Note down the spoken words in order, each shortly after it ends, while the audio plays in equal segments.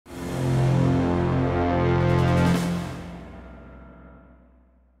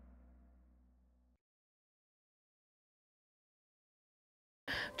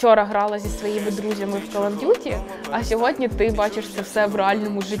вчора грала зі своїми друзями в Call of Duty, а сьогодні ти бачиш це все в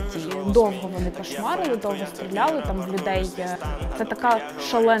реальному житті. Довго вони кошмарили, довго стріляли там в людей. Це така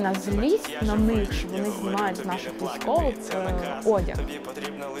шалена злість на них, що вони знімають з наших військових одяг.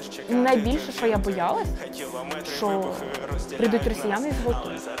 І найбільше, що я боялась, що прийдуть росіяни і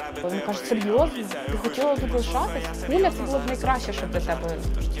зґвалтують. Вони кажуть, серйозно? Ти хотіла тут лишатись? Куля, це було б найкраще, щоб для тебе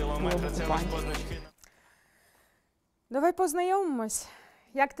було в окупанті. Давай познайомимось.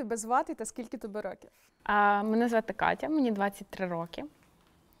 Як тебе звати та скільки тобі років? Мене звати Катя, мені 23 роки.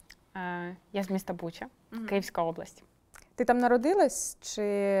 Я з міста Бучі, Київська область. Ти там народилась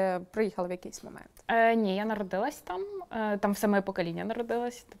чи приїхала в якийсь момент? Ні, я народилась там. Там все моє покоління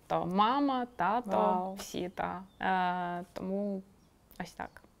народилось. Тобто мама, тато, всі. Тому ось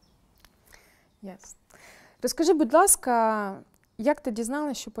так. Yes. Розкажи, будь ласка, як ти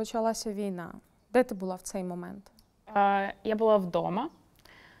дізналася, що почалася війна? Де ти була в цей момент? Я була вдома.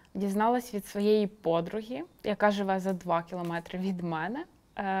 Дізналась від своєї подруги, яка живе за 2 кілометри від мене,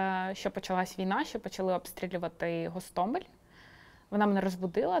 що почалась війна, що почали обстрілювати Гостомель. Вона мене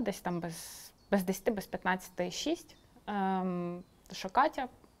розбудила десь там без 10, без 15:06, що Катя,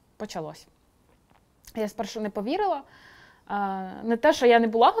 почалось. Я спершу не повірила. Не те, що я не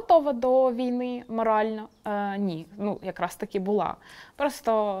була готова до війни морально, ні, якраз таки була.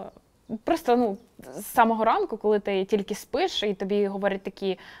 Просто з самого ранку, коли ти тільки спиш і тобі говорять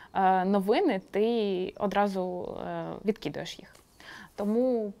такі новини, ти одразу відкидаєш їх.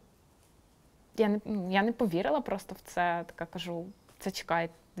 Тому я не повірила просто в це, така кажу, це чекай,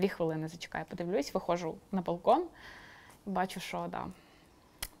 2 хвилини зачекай, подивлюсь, виходжу на балкон і бачу, що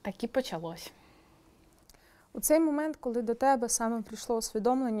так і почалось. У цей момент, коли до тебе саме прийшло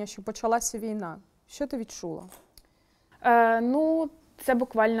усвідомлення, що почалася війна, що ти відчула? Це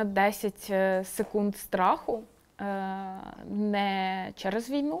буквально 10 секунд страху, не через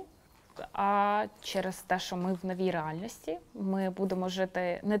війну, а через те, що ми в новій реальності. Ми будемо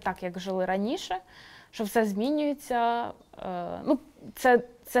жити не так, як жили раніше, що все змінюється.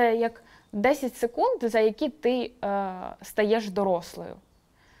 Це як 10 секунд, за які ти стаєш дорослою.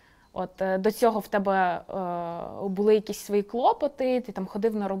 До цього в тебе були якісь свої клопоти, ти там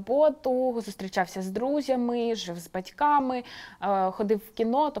ходив на роботу, зустрічався з друзями, жив з батьками, ходив в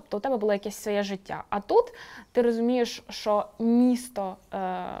кіно, тобто у тебе було якесь своє життя. А тут ти розумієш, що місто,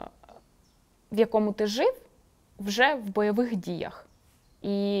 в якому ти жив, вже в бойових діях.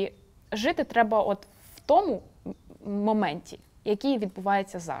 І жити треба в тому моменті, який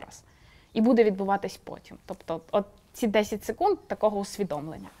відбувається зараз. І буде відбуватись потім. Тобто ці 10 секунд такого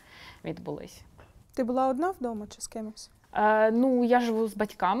усвідомлення відбулись. Ти була одна вдома чи з кимось? Я живу з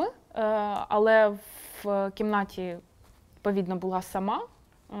батьками, але в кімнаті, відповідно, була сама.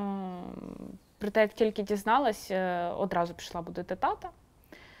 Проте, як тільки дізналась, одразу пішла будити тата.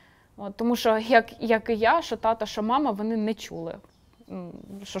 Тому що, як і я, що тата, що мама, вони не чули,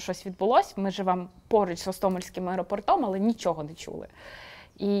 що щось відбулось. Ми живемо поруч з Гостомельським аеропортом, але нічого не чули.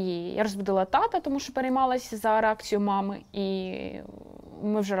 І я розбудила тата, тому що переймалася за реакцію мами. І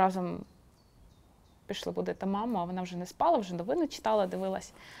ми вже разом пішли будити маму, а вона вже не спала, вже новини читала,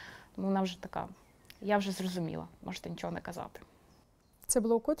 дивилась. Тому вона вже така, я вже зрозуміла, можете нічого не казати. Це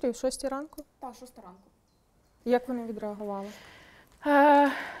було у котрій? В 6 ранку? Так, 6 ранку. Як вони відреагували?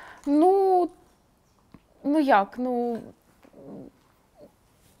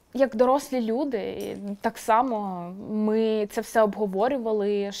 Як дорослі люди, так само ми це все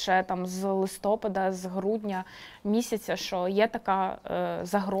обговорювали ще там з листопада, з грудня місяця, що є така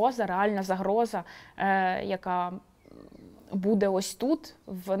загроза, реальна загроза, яка буде ось тут,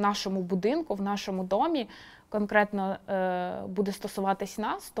 в нашому будинку, в нашому домі, конкретно буде стосуватись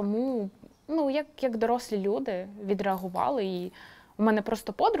нас. Тому, як дорослі люди відреагували. І у мене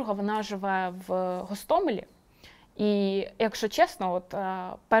просто подруга, вона живе в Гостомелі. І, якщо чесно,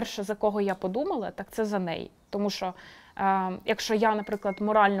 перше, за кого я подумала, так це за неї. Тому що, якщо я, наприклад,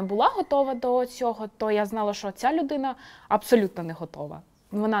 морально була готова до цього, то я знала, що ця людина абсолютно не готова.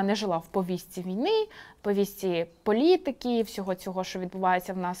 Вона не жила в повістці війни, в повістці політики, всього цього, що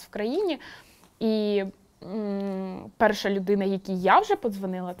відбувається в нас в країні. І перша людина, якій я вже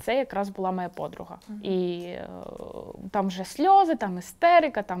подзвонила, це якраз була моя подруга. І там вже сльози, там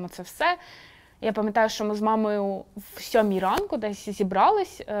істерика, там оце все. Я пам'ятаю, що ми з мамою в 7 ранку десь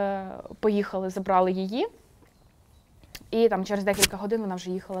зібрались, поїхали, забрали її. І там через декілька годин вона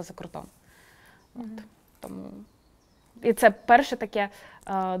вже їхала за кордон. Тому... І це перше таке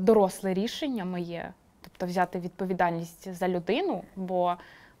доросле рішення моє, тобто взяти відповідальність за людину, бо,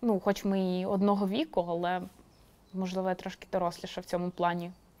 хоч ми і одного віку, але, можливо, я трошки доросліша в цьому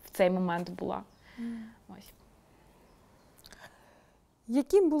плані в цей момент була. Ось.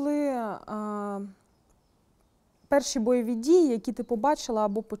 Які були перші бойові дії, які ти побачила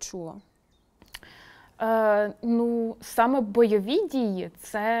або почула? Ну, саме бойові дії –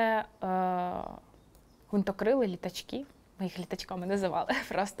 це гвинтокрили, літачки, ми їх літачками називали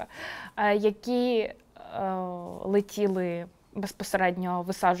просто, які летіли безпосередньо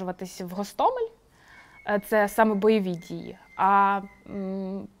висаджуватись в Гостомель. Це саме бойові дії. А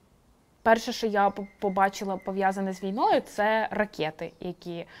перше, що я побачила пов'язане з війною, це ракети,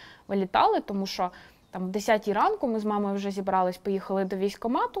 які вилітали, тому що там в 10-й ранку ми з мамою вже зібрались, поїхали до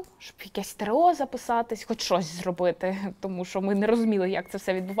військкомату, щоб якесь ТРО записатись, хоч щось зробити, тому що ми не розуміли, як це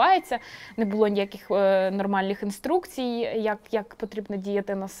все відбувається, не було ніяких нормальних інструкцій, як потрібно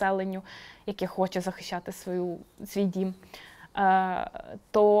діяти населенню, яке хоче захищати свій дім.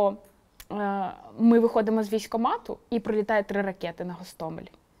 То ми виходимо з військкомату і прилітає 3 ракети на Гостомель.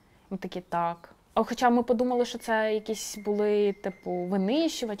 Ми такі, так. Хоча ми подумали, що це якісь були, типу,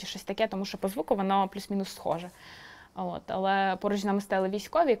 винищувачі, щось таке, тому що по звуку воно плюс-мінус схоже. Але поруч з нами стояли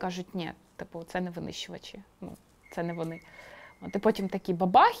військові і кажуть, ні, типу, це не винищувачі, це не вони. І потім такі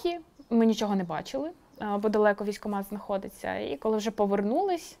бабахи, ми нічого не бачили, бо далеко військкомат знаходиться. І коли вже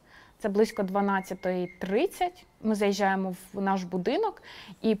повернулись, це близько 12:30, ми заїжджаємо в наш будинок,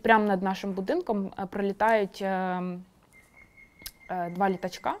 і прямо над нашим будинком прилітають 2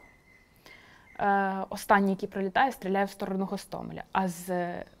 літачка. Останній, який прилітає, стріляє в сторону Гостомеля,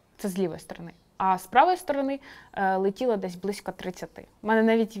 це з лівої сторони. А з правої сторони летіло десь близько 30. У мене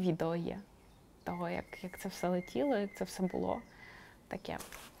навіть відео є того, як це все летіло, як це все було таке.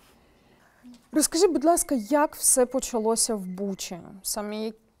 Розкажи, будь ласка, як все почалося в Бучі?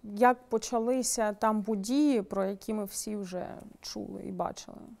 Саме як почалися там події, про які ми всі вже чули і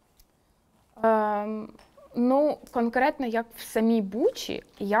бачили? Ну, конкретно, як в самій Бучі,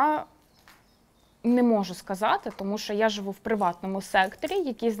 я не можу сказати, тому що я живу в приватному секторі,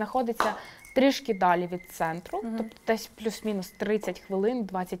 який знаходиться трішки далі від центру. Тобто десь плюс-мінус 30 хвилин,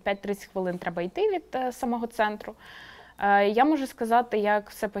 25-30 хвилин треба йти від самого центру. Я можу сказати, як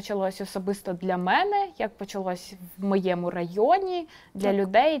все почалося особисто для мене, як почалось в моєму районі, для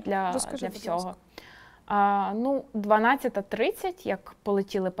людей, для всього. 12:30, як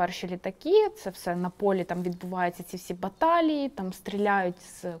полетіли перші літаки, це все на полі, там відбуваються ці всі баталії, там стріляють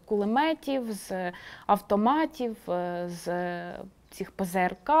з кулеметів, з автоматів, з цих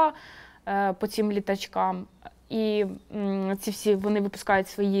ПЗРК по цим літачкам. І ці всі, вони випускають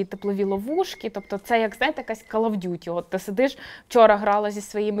свої теплові ловушки, тобто це, як, знаєте, якась Call of Duty. От ти сидиш, вчора грала зі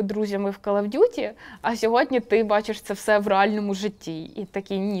своїми друзями в Call of Duty, а сьогодні ти бачиш це все в реальному житті. І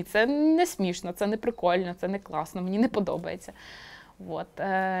такий, ні, це не смішно, це не прикольно, це не класно, мені не подобається.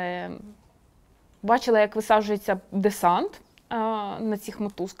 Бачила, як висаджується десант на цих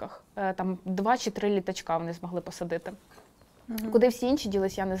мотузках. Там 2 чи 3 літачка вони змогли посадити. Куди всі інші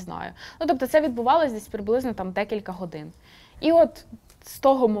ділись, я не знаю. Тобто це відбувалося десь приблизно там декілька годин. І от з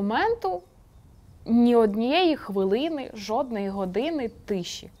того моменту ні однієї хвилини, жодної години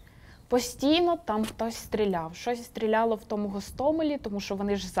тиші. Постійно там хтось стріляв. Щось стріляло в тому Гостомелі, тому що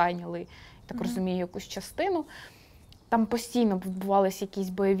вони ж зайняли, так розумію, якусь частину. Там постійно відбувалися якісь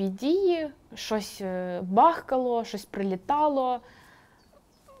бойові дії, щось бахкало, щось прилітало.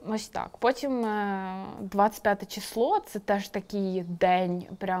 Ось так. Потім 25 число, це теж такий день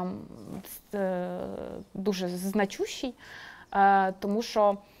прям дуже значущий, тому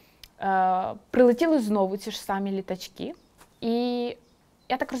що прилетіли знову ці ж самі літачки. І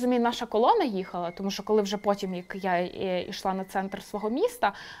я так розумію, наша колона їхала, тому що коли вже потім, як я йшла на центр свого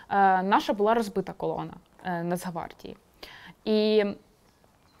міста, наша була розбита колона Нацгвардії. І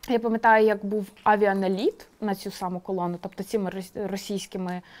я пам'ятаю, як був авіаналіт на цю саму колону, тобто цими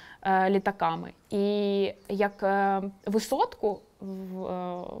російськими літаками. І як висотку,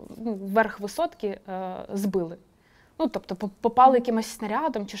 верх висотки збили. Тобто попали якимось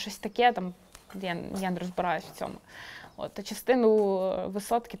снарядом чи щось таке, там, я не розбираюсь в цьому. Частину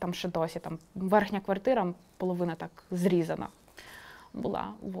висотки там ще досі, там верхня квартира, половина так зрізана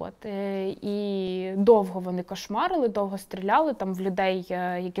була. І довго вони кошмарили, довго стріляли, там в людей,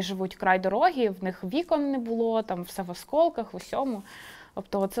 які живуть край дороги, в них вікон не було, там все в осколках, в усьому.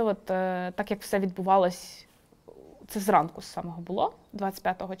 Тобто оце так, як все відбувалось, це зранку самого було,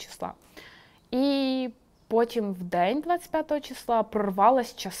 25 числа. І потім в день 25 числа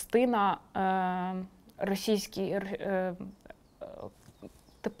прорвалась частина російської,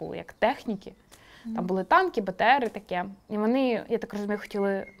 типу, як техніки. Там були танки, БТРи таке. І вони, я так розумію,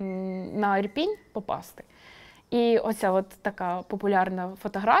 хотіли на Ірпінь попасти. І оця от така популярна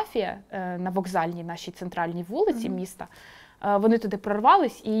фотографія на вокзальній нашій центральній вулиці міста, вони туди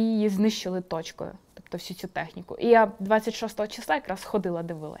прорвались і її знищили точкою. Тобто тобто всю цю техніку. І я 26 числа якраз ходила,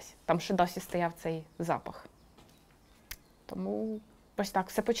 дивилась. Там ще досі стояв цей запах. Тому ось так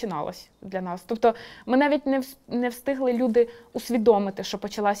все починалось для нас. Тобто ми навіть не встигли люди усвідомити, що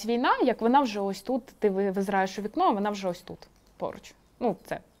почалась війна, як вона вже ось тут, ти визираєш у вікно, а вона вже ось тут, поруч. Ну,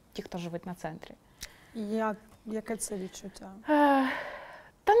 це ті, хто живуть на центрі. Яке це відчуття?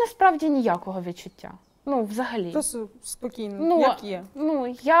 Та насправді ніякого відчуття. Ну, взагалі. Просто спокійно, як є.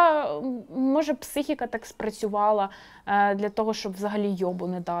 Може, психіка так спрацювала для того, щоб взагалі йобу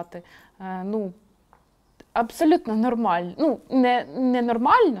не дати. Абсолютно нормально. Ну, не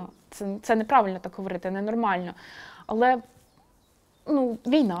нормально, це неправильно так говорити, ненормально. Але,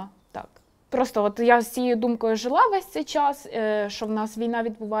 війна, так. Просто от я з цією думкою жила весь цей час, що в нас війна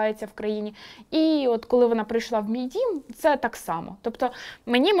відбувається в країні. І от коли вона прийшла в мій дім, це так само. Тобто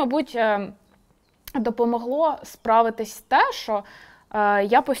мені, мабуть, допомогло справитись те, що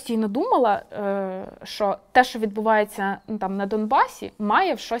я постійно думала, що те, що відбувається там на Донбасі,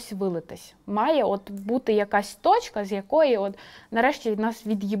 має в щось вилитись. Має от бути якась точка, з якої от нарешті від нас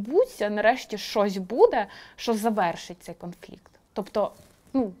від'їбуться, нарешті щось буде, що завершить цей конфлікт. Тобто,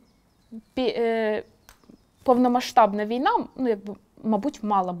 повномасштабна війна, мабуть,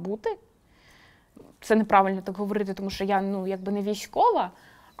 мала бути. Це неправильно так говорити, тому що я, не військова,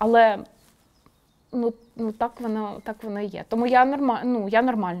 але так воно і є. Тому я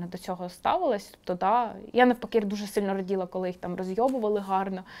нормально до цього ставилась. Тобто, да, я навпаки дуже сильно раділа, коли їх там розйобували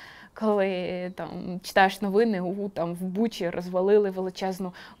гарно, коли там читаєш новини, там в Бучі розвалили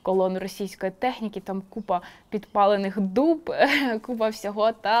величезну колону російської техніки, там купа підпалених дуб, купа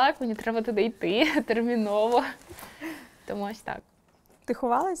всього. Так, мені треба туди йти терміново. Тому ось так. Ти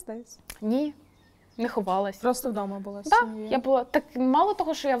ховалась десь? Ні. Не ховалась. Просто вдома була? Так, я була. Так, мало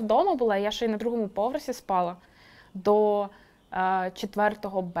того, що я вдома була, я ще й на другому поверсі спала до 4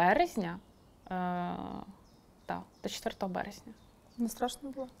 березня. До 4 березня. Не страшно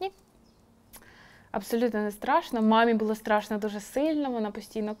було? Ні. Абсолютно не страшно. Мамі було страшно дуже сильно, вона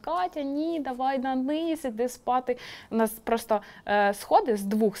постійно: Катя, ні, давай на низ, іди спати. У нас просто сходи з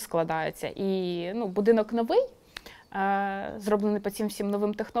 2 складаються. І будинок новий, зроблений по цим всім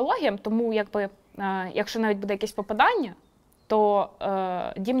новим технологіям, тому якщо навіть буде якесь попадання, то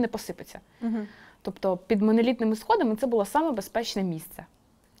дім не посипеться. Угу. Тобто під монолітними сходами це було саме безпечне місце.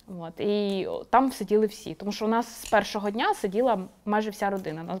 От. І там сиділи всі, тому що у нас з першого дня сиділа майже вся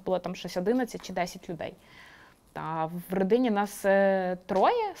родина. У нас було там щось 11 чи 10 людей. Та в родині нас 3,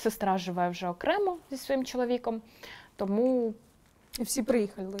 сестра живе вже окремо зі своїм чоловіком, тому... І всі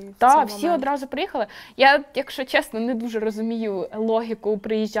приїхали? Так, всі одразу приїхали. Я, якщо чесно, не дуже розумію логіку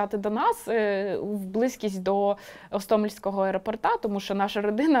приїжджати до нас в близькість до Остомельського аеропорта, тому що наша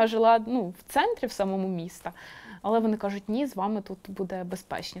родина жила в центрі, в самому міста. Але вони кажуть: ні, з вами тут буде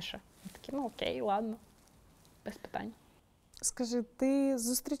безпечніше. Я такі: окей, ладно, без питань. Скажи, ти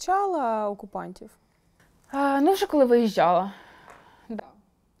зустрічала окупантів? Вже коли виїжджала. Да.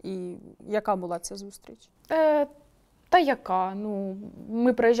 І яка була ця зустріч? Та яка?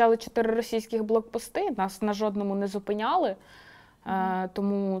 Ми проїжджали 4 російських блокпости, нас на жодному не зупиняли,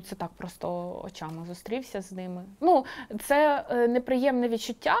 тому це так просто очами зустрівся з ними. Це неприємне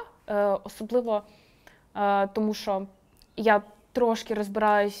відчуття, особливо тому, що я трошки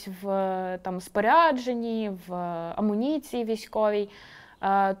розбираюсь в спорядженні, в амуніції військовій,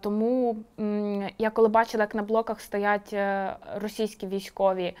 тому я коли бачила, як на блоках стоять російські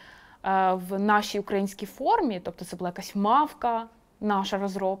військові в нашій українській формі, тобто це була якась мавка, наша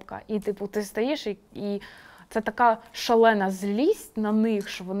розробка, і ти стоїш, і це така шалена злість на них,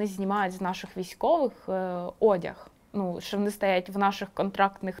 що вони знімають з наших військових одяг, що вони стоять в наших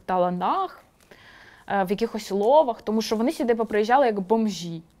контрактних таланах, в якихось ловах, тому що вони сюди поприїжджали як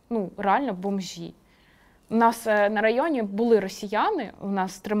бомжі, реально бомжі. У нас на районі були росіяни, у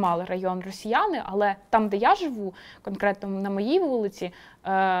нас тримали район росіяни, але там, де я живу, конкретно на моїй вулиці,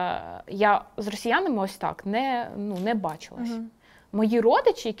 я з росіянами ось так не бачилась. Угу. Мої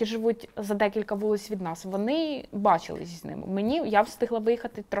родичі, які живуть за декілька вулиць від нас, вони бачились з ними. Я встигла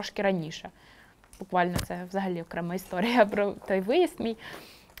виїхати трошки раніше. Буквально це взагалі окрема історія про той виїзд мій.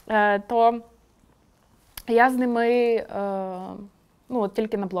 То я з ними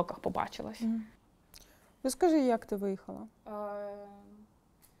тільки на блоках побачилась. Угу. Розкажи, як ти виїхала?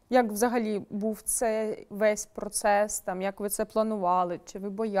 Як взагалі був цей весь процес, як ви це планували, чи ви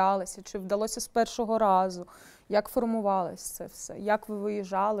боялися, чи вдалося з першого разу, як формувалось це все, як ви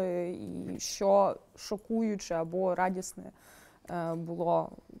виїжджали і що шокуюче або радісне було,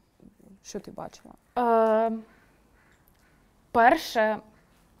 що ти бачила? Перше,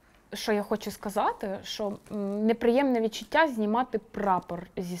 що я хочу сказати, що неприємне відчуття знімати прапор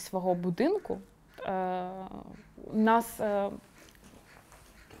зі свого будинку, нас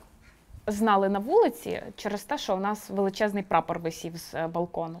знали на вулиці через те, що у нас величезний прапор висів з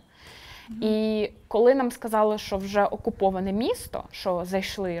балкону. І коли нам сказали, що вже окуповане місто, що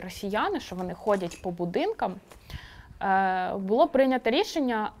зайшли росіяни, що вони ходять по будинкам, було прийнято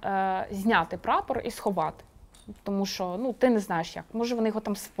рішення зняти прапор і сховати. Тому що ти не знаєш як. Може вони його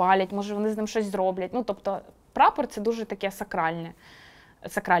там спалять, може вони з ним щось зроблять. Тобто прапор – це дуже таке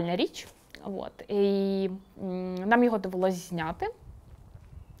сакральна річ. От. І нам його довелося зняти.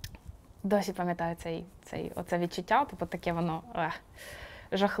 Досі пам'ятаю оце відчуття, тобто таке воно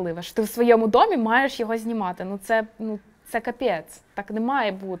жахливе. Що ти в своєму домі маєш його знімати. Це капець, так не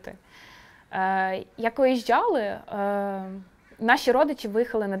має бути. Як виїжджали, наші родичі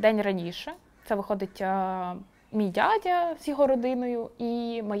виїхали на день раніше. Це виходить мій дядя з його родиною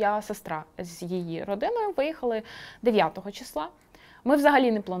і моя сестра з її родиною виїхали 9 числа. Ми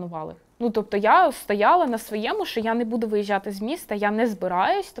взагалі не планували. Тобто я стояла на своєму, що я не буду виїжджати з міста, я не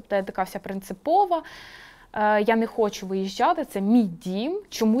збираюсь, тобто я така вся принципова, я не хочу виїжджати, це мій дім,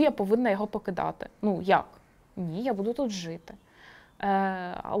 чому я повинна його покидати? Як? Ні, я буду тут жити.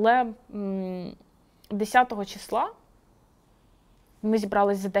 Але 10 числа ми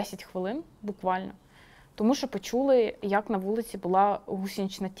зібрались за 10 хвилин, буквально, тому що почули, як на вулиці була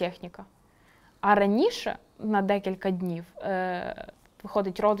гусенична техніка. А раніше, на декілька днів,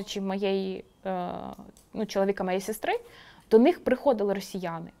 виходить родичі чоловіка моєї сестри, до них приходили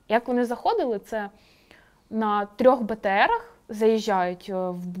росіяни. Як вони заходили, це на 3 БТРах заїжджають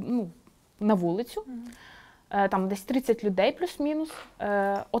на вулицю, там десь 30 людей плюс-мінус,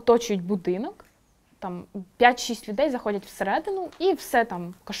 оточують будинок, там 5-6 людей заходять всередину і все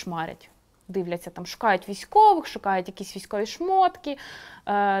там кошмарять. Дивляться, там шукають військових, шукають якісь військові шмотки,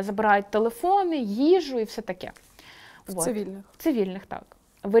 забирають телефони, їжу і все таке. Цивільних? Цивільних, так.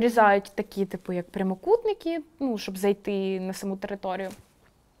 Вирізають такі, як прямокутники, щоб зайти на саму територію.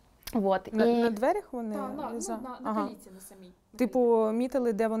 На дверях вони? На калітці на самій. Типу,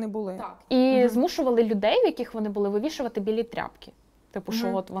 мітили, де вони були? Так. І змушували людей, в яких вони були, вивішувати білі тряпки.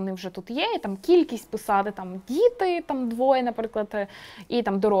 Що от вони вже тут є, і там кількість писати, там діти, там 2, наприклад, і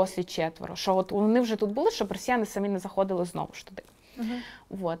там дорослі 4. Що от вони вже тут були, щоб росіяни самі не заходили знову ж туди.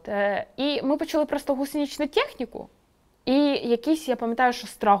 І ми почали просто гусеничну техніку, і якийсь, я пам'ятаю, що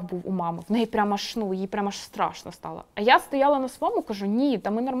страх був у мами. В неї прямо їй прямо аж страшно стало. А я стояла на своєму, кажу, ні,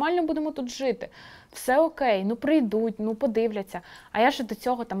 та ми нормально будемо тут жити. Все окей, прийдуть, подивляться. А я ж до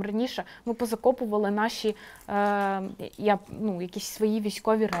цього там раніше, ми позакопували наші, якісь свої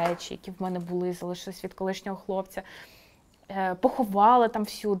військові речі, які в мене були, залишились від колишнього хлопця. Поховала там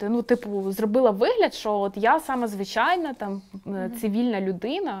всюди, зробила вигляд, що от я саме звичайна там цивільна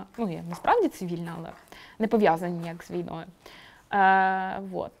людина, я насправді цивільна, але не пов'язана ніяк з війною.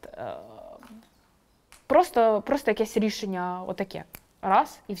 Просто якесь рішення отаке.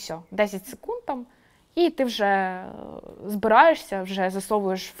 Раз і все. 10 секунд там, і ти вже збираєшся, вже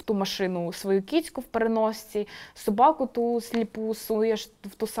засовуєш в ту машину свою кицьку в переносці, собаку ту сліпу суєш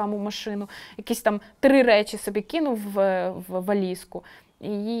в ту саму машину, якісь там 3 речі собі кинув в валізку,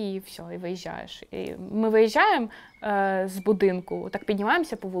 і все, і виїжджаєш. І ми виїжджаємо з будинку, так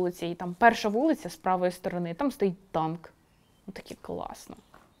піднімаємося по вулиці, і там перша вулиця з правої сторони, там стоїть танк. Таке класно.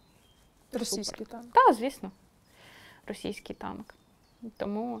 Російський танк? Так, звісно. Російський танк.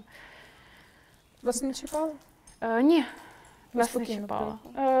 Тому... Вас не чіпали? Ні, нас не чіпало.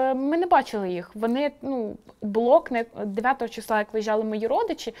 Ми не бачили їх. Вони, блок, 9 числа, як виїжджали мої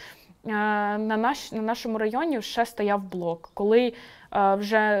родичі, на нашому районі ще стояв блок. Коли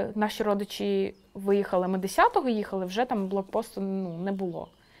вже наші родичі виїхали, ми 10-го їхали, вже там блокпосту не було.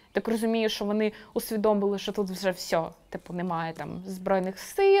 Так розумію, що вони усвідомили, що тут вже все. Немає там Збройних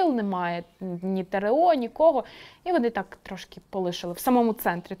сил, немає ні ТРО, нікого. І вони так трошки полишили. В самому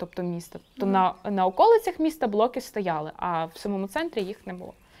центрі, тобто міста. То на околицях міста блоки стояли, а в самому центрі їх не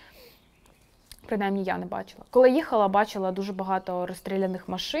було. Принаймні я не бачила. Коли їхала, бачила дуже багато розстріляних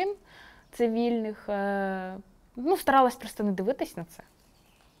машин цивільних. Старалась просто не дивитись на це.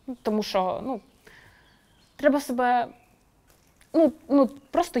 Тому що, треба себе...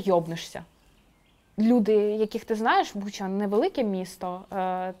 просто йобнешся. Люди, яких ти знаєш, Буча невелике місто,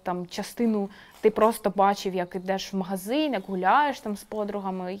 там частину ти просто бачив, як йдеш в магазин, як гуляєш там з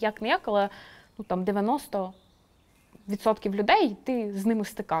подругами, як-не-як, але там 90% людей, ти з ними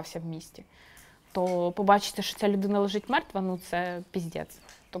стикався в місті. То побачити, що ця людина лежить мертва, це піздець.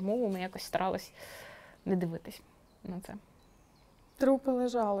 Тому ми якось старались не дивитись на це. Трупи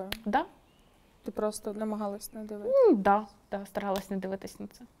лежали? Да. Ти просто намагалась не дивитися? Да, старалась не дивитись на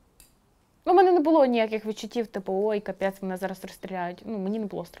це. Ну, у мене не було ніяких відчуттів, типу, ой, капець, мене зараз розстріляють. Ну, мені не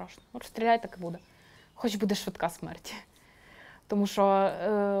було страшно. Ну, розстріляють, так і буде. Хоч буде швидка смерть. Тому що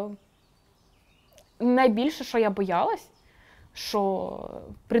найбільше, що я боялась, що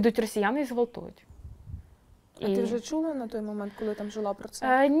прийдуть росіяни і зґвалтують. А ти вже чула на той момент, коли там жила про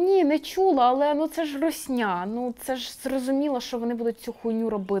це? Ні, не чула, але ну, це ж русня. Ну, це ж зрозуміло, що вони будуть цю хуйню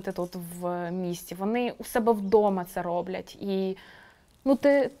робити тут в місті. Вони у себе вдома це роблять. І ну,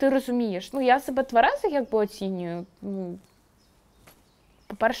 ти розумієш. Ну, я себе тверезо якби оцінюю. Ну,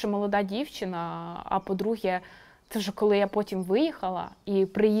 по-перше, молода дівчина, а по-друге, це вже коли я потім виїхала і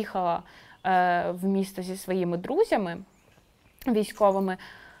приїхала в місто зі своїми друзями військовими,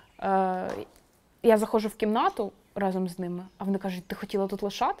 я заходжу в кімнату разом з ними, а вони кажуть, ти хотіла тут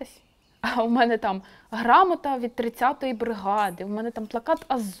лишатись? А у мене там грамота від 30-ї бригади, у мене там плакат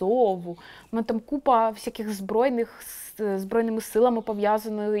Азову, у мене там купа всяких збройними силами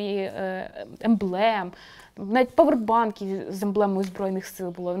пов'язаної емблем. Навіть павербанки з емблемою Збройних сил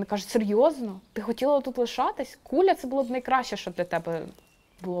було. Вони кажуть, серйозно? Ти хотіла тут лишатись? Куля – це було б найкраще, що для тебе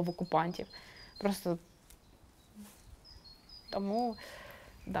було в окупантів. Просто тому,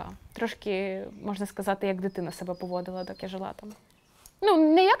 да, трошки, можна сказати, як дитина себе поводила, доки жила там. Ну,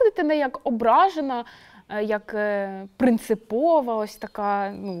 не як дитина, як ображена, як принципова ось така,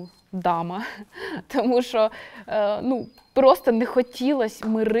 ну, дама. Тому що, ну, просто не хотілося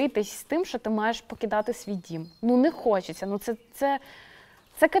миритись з тим, що ти маєш покидати свій дім. Ну, не хочеться. Ну,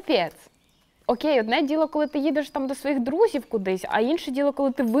 це капець. Окей, одне діло, коли ти їдеш там до своїх друзів кудись, а інше діло,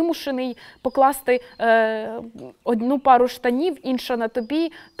 коли ти вимушений покласти одну пару штанів, інша на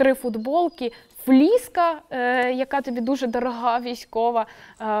тобі, 3 футболки, фліска, яка тобі дуже дорога, військова,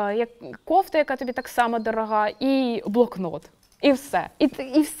 кофта, яка тобі так само дорога, і блокнот. І все.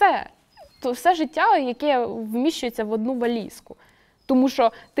 І все. То все життя, яке вміщується в одну валізку. Тому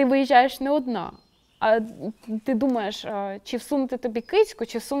що ти виїжджаєш не одна, а ти думаєш, чи всунути тобі кицьку,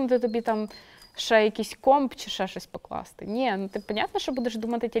 чи всунути тобі там ще якийсь комп, чи ще щось покласти. Ні, ну ти, понятно, що будеш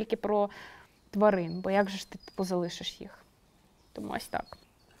думати тільки про тварин, бо як же ж ти залишиш їх? Тому ось так.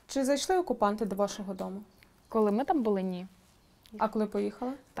 Чи зайшли окупанти до вашого дому? Коли ми там були, ні. А коли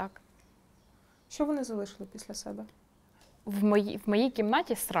поїхали? Так. Що вони залишили після себе? В моїй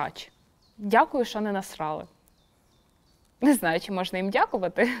кімнаті срач. Дякую, що не насрали. Не знаю, чи можна їм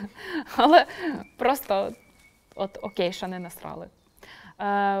дякувати, але просто от окей, що не насрали.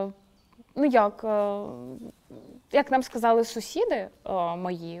 Ну як нам сказали сусіди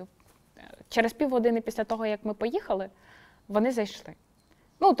мої, через півгодини після того, як ми поїхали, вони зайшли.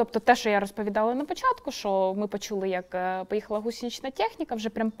 Ну, тобто те, що я розповідала на початку, що ми почули, як поїхала гусенична техніка, вже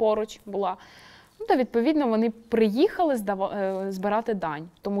прям поруч була. Ну, то, відповідно, вони приїхали збирати дань.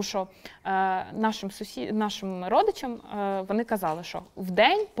 Тому що нашим родичам вони казали, що в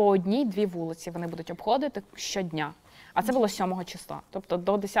день по 1-2 вулиці вони будуть обходити щодня. А це було 7 числа. Тобто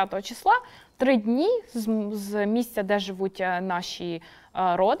до 10 числа 3 дні з місця, де живуть наші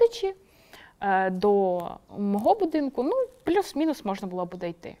родичі, до мого будинку, ну, плюс-мінус можна було буде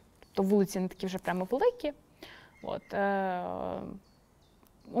йти. Тобто вулиці не такі вже прямо великі. От,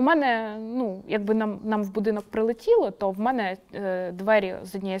 у мене, ну, якби нам в будинок прилетіло, то в мене двері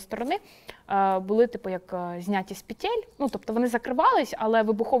з однієї сторони були, типу, як зняті з петель. Ну, тобто вони закривались, але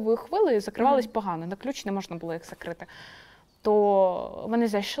вибуховою хвилею закривались погано, на ключ не можна було їх закрити. То вони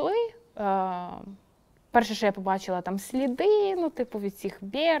зайшли, перше, що я побачила, там сліди, ну, типу, від цих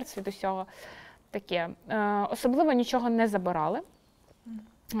берц, від усього таке. Особливо нічого не забирали,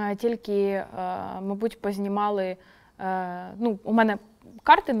 тільки, мабуть, познімали, ну, у мене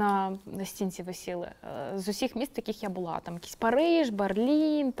карти на стінці висіли з усіх міст, в яких я була. Там якийсь Париж,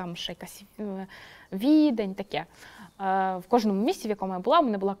 Берлін, там ще якась Відень, таке. В кожному місті, в якому я була, у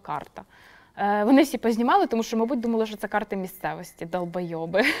мене була карта. Вони всі познімали, тому що, мабуть, думали, що це карти місцевості,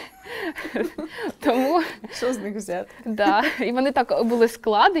 долбойоби. Тому... Що з них взяти? Да. І вони так були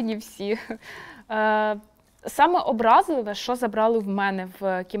складені всі. Саме образливе, що забрали в мене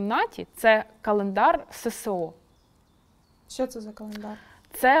в кімнаті, це календар ССО. Що це за календар?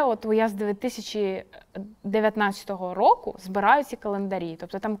 Це от я з 2019 року збираю ці календарі.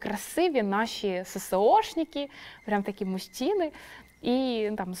 Тобто там красиві наші ССОшники, прям такі мужчини. І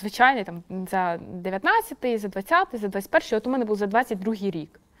там, звичайно, там, за 19-й, за 20-й, за 21-й, от у мене був за 22-й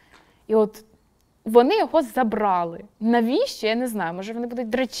рік. І от вони його забрали. Навіщо? Я не знаю. Може вони будуть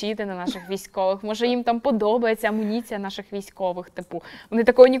дрочити на наших військових, може їм там подобається амуніція наших військових, типу. Вони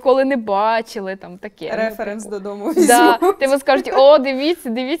такого ніколи не бачили, там таке. Референс типу, додому візьмуть. Да, типу скажуть, о,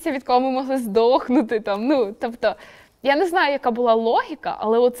 дивіться, від кого ми могли здохнути. Там. Ну, тобто, я не знаю, яка була логіка,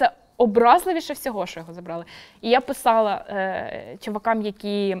 але оце образливіше всього, що його забрали. І я писала чувакам,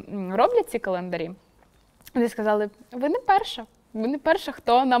 які роблять ці календарі, вони сказали, ви не перша,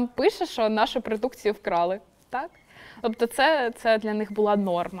 хто нам пише, що нашу продукцію вкрали. Так? Тобто це для них була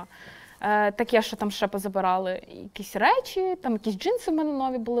норма. Таке, що там ще позабирали якісь речі, там якісь джинси в мене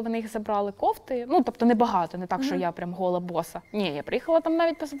нові були, вони їх забрали, кофти. Ну, тобто небагато, не так, що я прям гола боса. Ні, я приїхала, там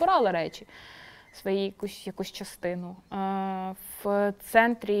навіть позабирала речі, свої якусь частину. В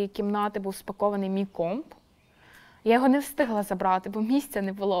центрі кімнати був спакований мій комп. Я його не встигла забрати, бо місця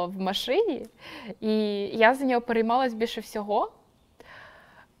не було в машині. І я за нього переймалась більше всього.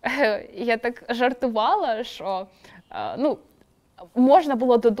 Я так жартувала, що можна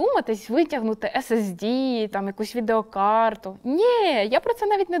було додуматись витягнути SSD, там, якусь відеокарту. Ні, я про це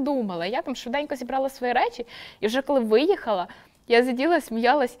навіть не думала. Я там швиденько зібрала свої речі, і вже коли виїхала, я сиділа,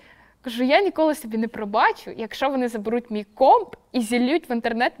 сміялась, кажу, я ніколи собі не пробачу, якщо вони заберуть мій комп і зіллють в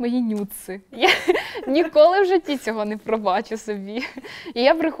інтернет мої нюци. Я ніколи в житті цього не пробачу собі. І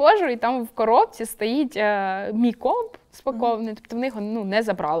я приходжу, і там в коробці стоїть мій комп спакований, тобто вони його не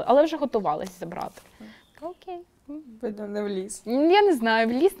забрали, але вже готувалися забрати. Окей. Видно, не вліз. Я не знаю,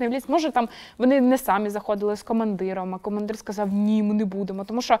 вліз, не вліз. Може, там вони не самі заходили з командиром, а командир сказав, ні, ми не будемо.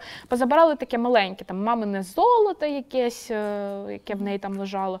 Тому що позабирали таке маленьке, там мамине золото якесь, яке в неї там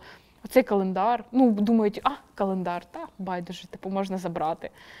лежало. Оцей календар. Ну, думають, календар, байдуже, можна забрати.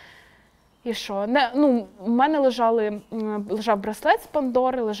 І що? У мене лежав браслет з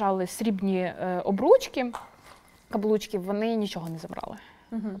Пандори, лежали срібні обручки, каблучки, вони нічого не забрали.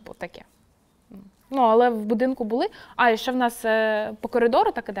 Таке. Але в будинку були. І ще в нас по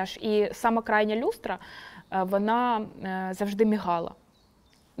коридору так ідеш, і сама крайня люстра, вона завжди мігала.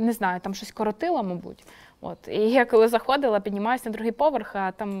 Не знаю, там щось коротила, мабуть. І я коли заходила, піднімаюся на другий поверх,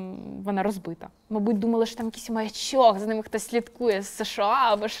 а там вона розбита. Мабуть, думали, що там якийсь маячок, за ними хтось слідкує з США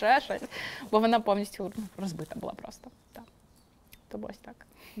або ще щось. Бо вона повністю розбита була просто. Так. То ось так.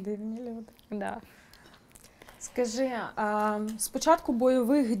 Дивні люди. Да. Скажи, з початку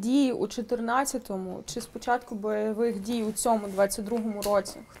бойових дій у 14-му чи з початку бойових дій у цьому 22-му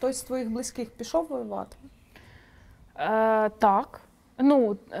році хтось з твоїх близьких пішов воювати? Так.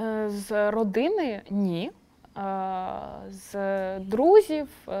 З родини – ні. З друзів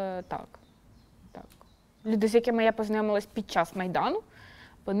 – так. Люди, з якими я познайомилась під час Майдану,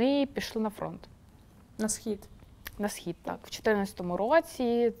 вони пішли на фронт. На схід? На схід, так. В 14-му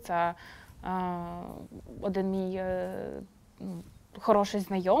році це один мій хороший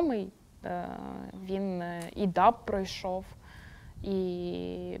знайомий, він і ДАБ пройшов,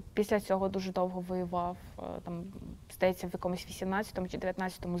 і після цього дуже довго воював. Там, здається, в якомусь 18-му чи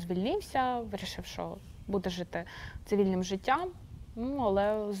 19-му звільнився, вирішив, що буде жити цивільним життям,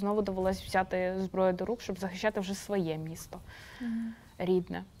 але знову довелось взяти зброю до рук, щоб захищати вже своє місто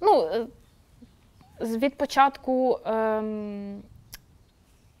рідне. Від початку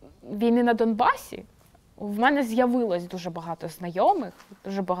війни на Донбасі в мене з'явилось дуже багато знайомих,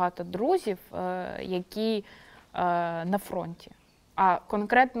 дуже багато друзів, які на фронті. А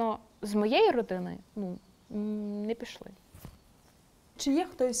конкретно з моєї родини не пішли. Чи є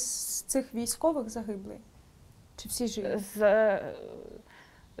хтось з цих військових загиблий? Чи всі живі? З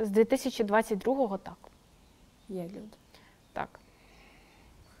 2022-го так. Є люди? Так.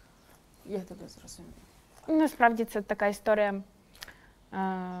 Я тебе зрозумію. Насправді це така історія,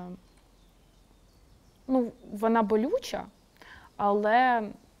 вона болюча, але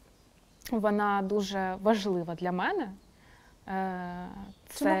вона дуже важлива для мене.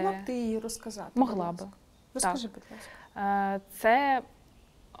 Чи могла б ти її розказати? Могла би. Розкажи, будь ласка. Це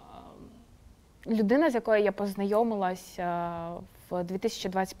людина, з якою я познайомилася в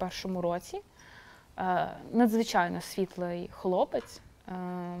 2021 році. Надзвичайно світлий хлопець.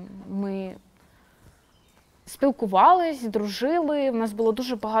 Ми спілкувались, дружили, в нас було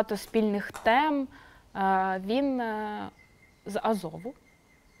дуже багато спільних тем. Він з Азову.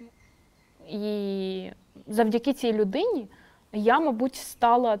 І завдяки цій людині я, мабуть,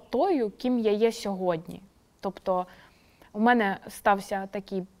 стала тою, ким я є сьогодні. Тобто у мене стався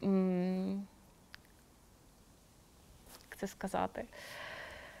такий, як це сказати,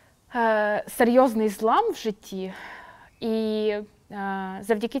 серйозний злам в житті. І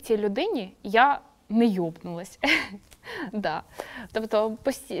завдяки цій людині я не йобнулась. Да. Тобто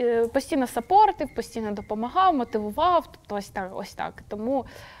постійно сапортив, постійно допомагав, мотивував, тобто ось так. Тому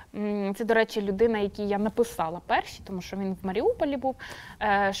це, до речі, людина, якій я написала перші, тому що він в Маріуполі був,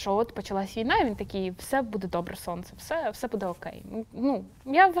 що от почалась війна, і він такий, все буде добре, сонце, все буде окей.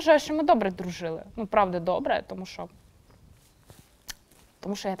 Я вважаю, що ми добре дружили. Правда, добре, тому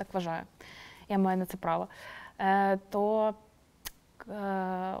що я так вважаю. Я маю на це право. То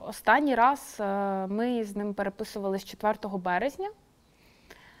Останній раз ми з ним переписувались 4 березня.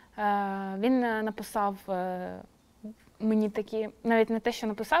 Він написав мені такі, навіть не те, що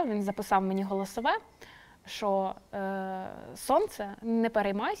написав, він записав мені голосове, що сонце, не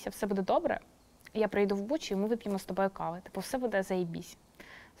переймайся, все буде добре. Я прийду в Бучі, і ми вип'ємо з тобою кави. Типу, все буде заєбісь,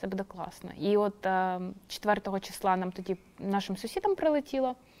 все буде класно. І от 4 числа нам тоді нашим сусідам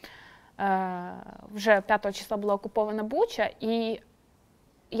прилетіло. Вже 5 числа була окупована Буча, і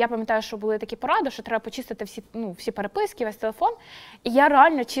я пам'ятаю, що були такі поради, що треба почистити всі переписки, весь телефон. І я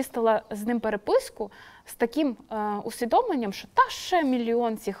реально чистила з ним переписку з таким усвідомленням, що ще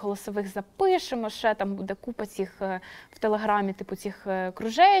мільйон цих голосових запишемо, ще там буде купа цих в Телеграмі, типу цих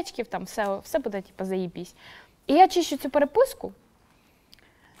кружечків, там все буде типу заєбісь. І я чищу цю переписку,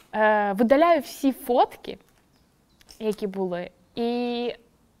 видаляю всі фотки, які були, і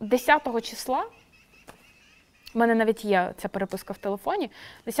 10 числа, в мене навіть є ця переписка в телефоні,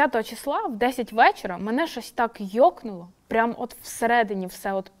 10 числа в 10 вечора мене щось так йокнуло, прям от всередині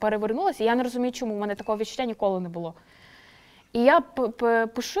все от перевернулося, і я не розумію, чому, в мене такого відчуття ніколи не було. І я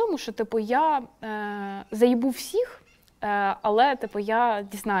пишу йому, що типу, я заїбу всіх, але типу, я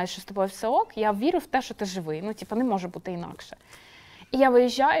дізнаюся, що з тобою все ок, я вірю в те, що ти живий, не може бути інакше. І я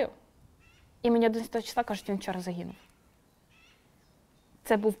виїжджаю, і мені 11 числа кажуть, він вчора загинув.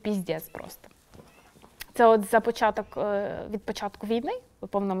 Це був піздець просто. Це от від початку війни,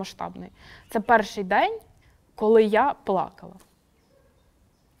 повномасштабної, це перший день, коли я плакала.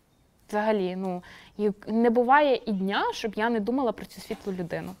 Взагалі, не буває і дня, щоб я не думала про цю світлу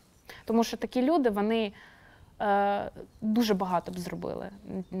людину. Тому що такі люди, вони дуже багато б зробили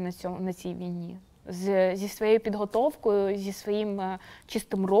на цій війні. Зі своєю підготовкою, зі своїм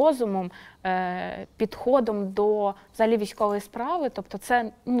чистим розумом, підходом до взагалі військової справи. Тобто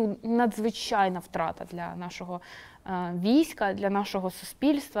це надзвичайна втрата для нашого війська, для нашого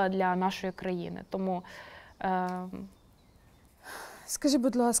суспільства, для нашої країни. Тому скажи,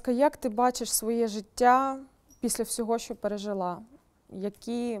 будь ласка, як ти бачиш своє життя після всього, що пережила?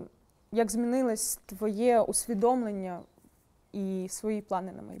 Як змінилось твоє усвідомлення і свої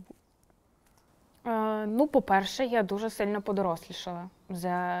плани на майбутнє? По-перше, я дуже сильно подорослішала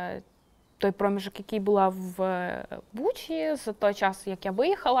за той проміжок, який була в Бучі, за той час, як я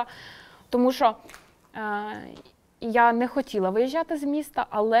виїхала. Тому що я не хотіла виїжджати з міста,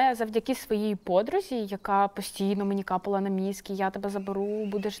 але завдяки своїй подрузі, яка постійно мені капала на мізки, я тебе заберу,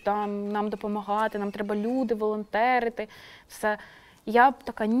 будеш там нам допомагати, нам треба люди, волонтерити, все. Я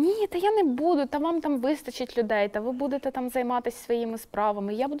така, ні, та я не буду, та вам там вистачить людей, та ви будете там займатися своїми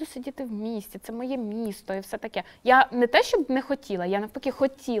справами, я буду сидіти в місті, це моє місто і все таке. Я не те, щоб не хотіла, я навпаки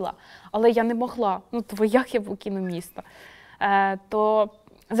хотіла, але я не могла. То як я покину місто? То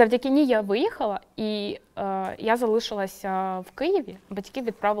завдяки ній я виїхала, і я залишилася в Києві. Батьки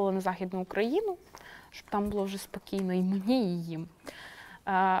відправили на Західну Україну, щоб там було вже спокійно і мені, і їм.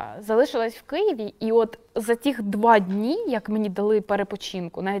 Залишилась в Києві, і от за тих 2 дні, як мені дали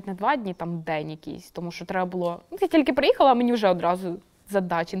перепочинку, навіть не 2 дні, там день якийсь, тому що треба було, я тільки приїхала, а мені вже одразу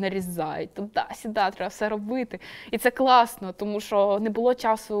задачі нарізають, туди-сюди, треба все робити. І це класно, тому що не було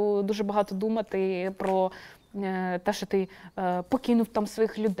часу дуже багато думати про те, що ти покинув там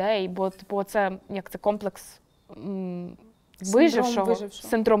своїх людей, бо це, як це комплекс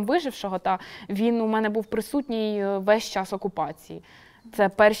синдром вижившого, та він у мене був присутній весь час окупації. Це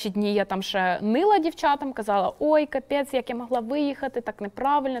перші дні я там ще нила дівчатам, казала, ой, капець, як я могла виїхати, так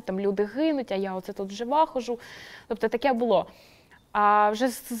неправильно, там люди гинуть, а я оце тут жива хожу. Тобто таке було. А вже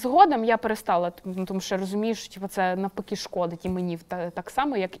згодом я перестала, тому що розумію, що це навпаки шкодить і мені так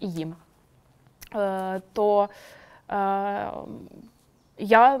само, як і їм. То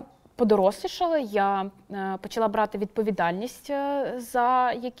я подорослішала, я почала брати відповідальність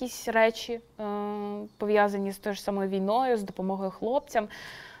за якісь речі, пов'язані з тою ж самою війною, з допомогою хлопцям.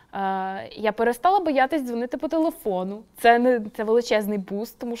 Я перестала боятись дзвонити по телефону. Це величезний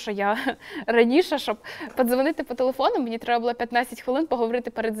буст, тому що я раніше, щоб подзвонити по телефону, мені треба було 15 хвилин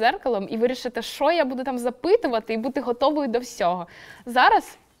поговорити перед дзеркалом і вирішити, що я буду там запитувати, і бути готовою до всього.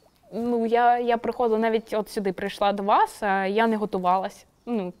 Зараз я приходила, навіть от сюди прийшла до вас, а я не готувалась.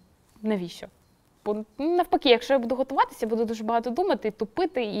 Навіщо? Бо навпаки, якщо я буду готуватися, я буду дуже багато думати,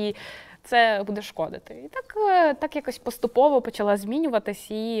 тупити, і це буде шкодити. І так якось поступово почала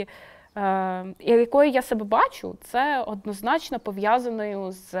змінюватись, і якою я себе бачу, це однозначно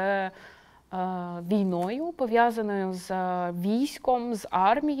пов'язаною з війною, пов'язаною з військом, з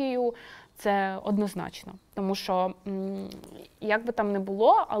армією. Це однозначно. Тому що, як би там не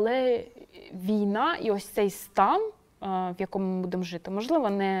було, але війна і ось цей стан, в якому ми будемо жити, можливо,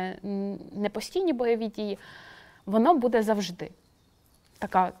 не постійні бойові дії, воно буде завжди.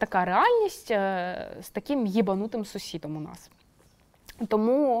 така реальність з таким їбанутим сусідом у нас.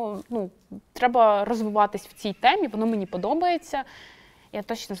 Тому треба розвиватись в цій темі, воно мені подобається. Я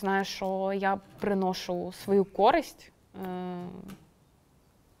точно знаю, що я приношу свою користь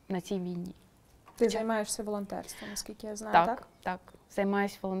на цій війні. Ти займаєшся волонтерством, наскільки я знаю, так? Так.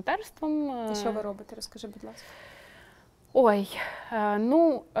 Займаюся волонтерством. І що ви робите? Розкажи, будь ласка.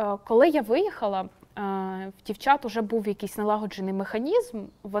 Коли я виїхала, в дівчат вже був якийсь налагоджений механізм,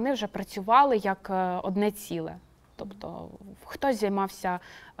 вони вже працювали як одне ціле. Тобто хтось займався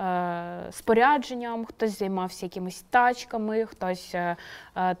спорядженням, хтось займався якимись тачками, хтось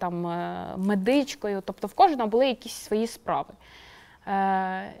медичкою. Тобто в кожного були якісь свої справи.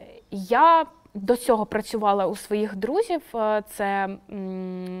 Я до цього працювала у своїх друзів. Це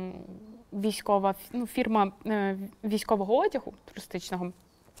військова фірма військового одягу туристичного.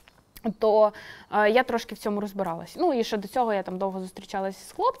 То я трошки в цьому розбиралась. І ще до цього я там довго зустрічалася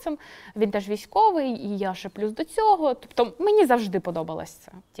з хлопцем, він теж військовий, і я ще плюс до цього. Тобто мені завжди подобалась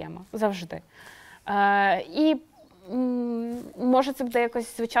ця тема, завжди. І може це буде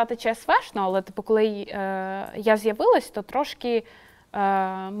якось звучати ЧСВшно, але коли я з'явилась, то трошки,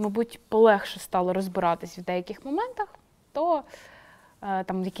 мабуть, полегше стало розбиратись в деяких моментах. То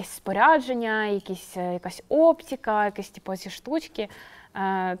там якесь спорядження, якась оптика, якісь ці штучки.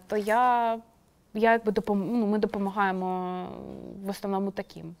 То ми допомагаємо в основному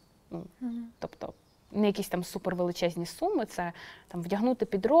таким. Тобто не якісь там супервеличезні суми, це там вдягнути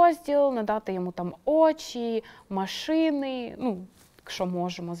підрозділ, надати йому там очі, машини, якщо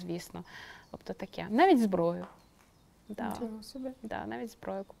можемо, звісно. Тобто таке. Навіть зброю. Навіть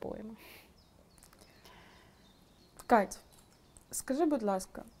зброю купуємо. Кать, скажи, будь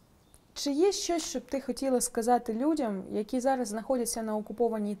ласка, чи є щось, що б ти хотіла сказати людям, які зараз знаходяться на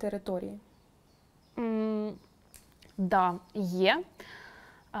окупованій території? Є.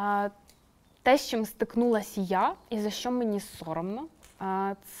 Те, з чим стикнулася я, і за що мені соромно,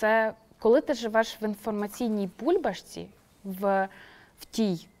 це коли ти живеш в інформаційній бульбашці, в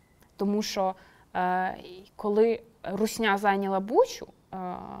тій. Тому що коли русня зайняла Бучу,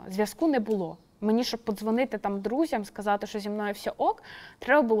 зв'язку не було. Мені, щоб подзвонити там друзям, сказати, що зі мною все ок,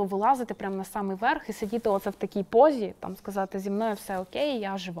 треба було вилазити прямо на самий верх і сидіти оце в такій позі, там сказати, зі мною все окей,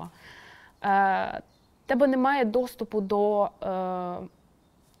 я жива. Тебе немає доступу до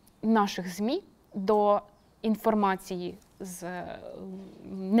наших ЗМІ, до інформації з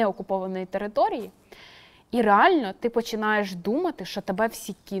неокупованої території, і реально ти починаєш думати, що тебе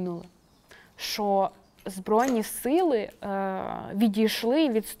всі кинули, що Збройні сили відійшли,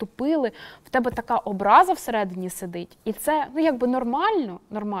 відступили, в тебе така образа всередині сидить. І це,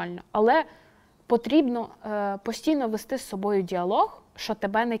 нормально, але потрібно постійно вести з собою діалог, що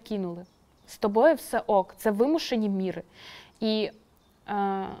тебе не кинули. З тобою все ок, це вимушені міри. І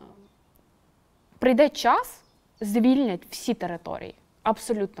прийде час, звільнять всі території,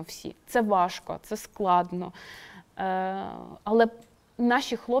 абсолютно всі. Це важко, це складно, але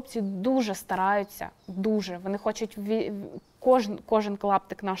наші хлопці дуже стараються, дуже. Вони хочуть кожен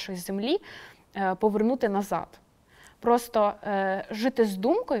клаптик нашої землі повернути назад. Просто жити з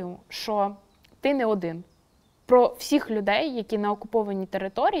думкою, що ти не один. Про всіх людей, які на окупованій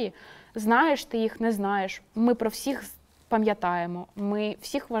території, знаєш ти їх, не знаєш. Ми про всіх пам'ятаємо, ми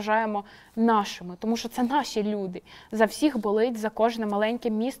всіх вважаємо нашими, тому що це наші люди. За всіх болить, за кожне маленьке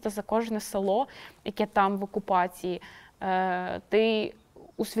місто, за кожне село, яке там в окупації. Ти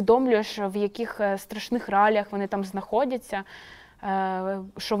усвідомлюєш, в яких страшних реаліях вони там знаходяться,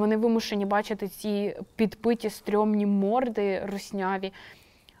 що вони вимушені бачити ці підпиті, стрьомні морди русняві.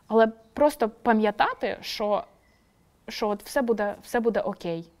 Але просто пам'ятати, що от все буде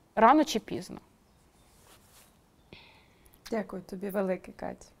окей, рано чи пізно. Дякую тобі велике,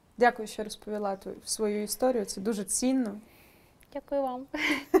 Катя. Дякую, що розповіла свою історію, це дуже цінно. Дякую вам,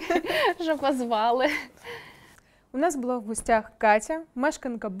 що позвали. У нас була в гостях Катя,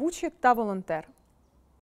 мешканка Бучі та волонтер.